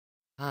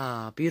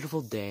Ah,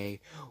 beautiful day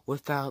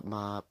without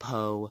my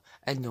Poe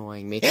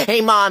annoying me.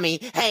 Hey, mommy,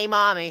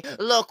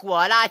 look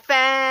what I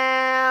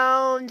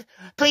found.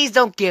 Please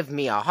don't give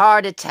me a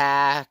heart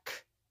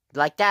attack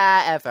like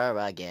that ever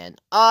again.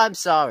 I'm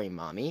sorry,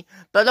 mommy,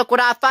 but look what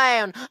I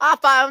found. I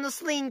found the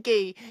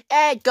slinky.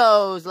 It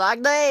goes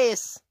like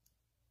this.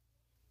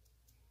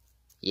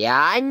 Yeah,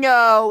 I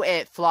know,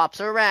 it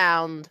flops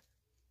around.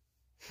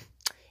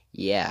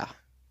 Yeah.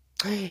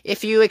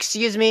 If you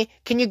excuse me,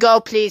 can you go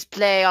please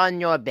play on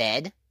your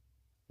bed?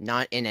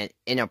 Not in an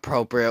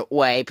inappropriate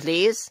way,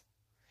 please.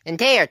 And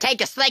here,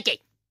 take a slinky.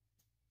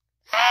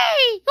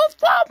 Hey, you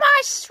stole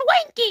my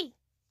slinky.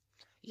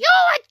 You're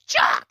a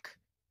jerk.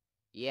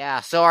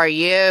 Yeah, so are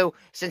you,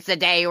 since the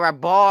day you were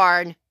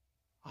born.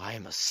 I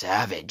am a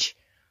savage.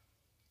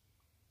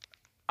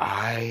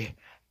 I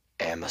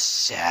am a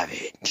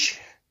savage.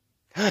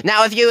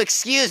 Now, if you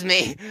excuse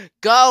me,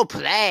 go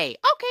play.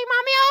 Okay,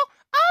 Mommy,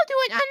 I'll do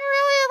an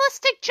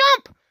unrealistic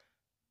jump.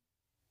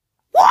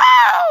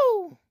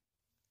 Whoa!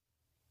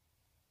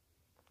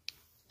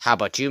 How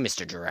about you,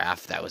 Mr.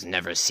 Giraffe? That was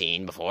never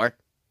seen before.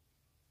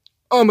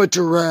 I'm a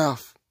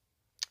giraffe.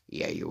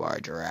 Yeah, you are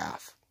a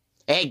giraffe.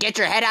 Hey, get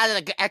your head out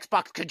of the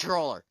Xbox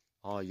controller.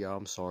 Oh, yeah,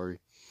 I'm sorry.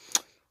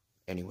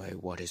 Anyway,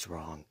 what is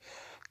wrong?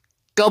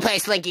 Go play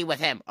Slinky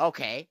with him.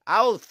 Okay,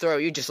 I'll throw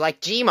you just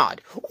like Gmod.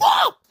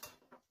 Whoa!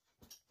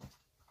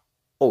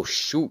 Oh,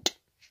 shoot.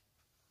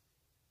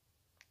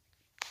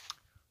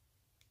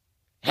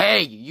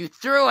 Hey, you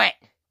threw it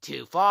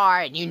too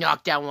far and you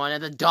knocked down one of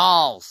the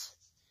dolls.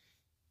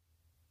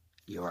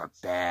 You're a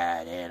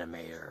bad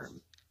animator,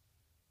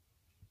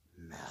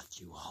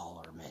 Matthew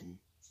Hollerman.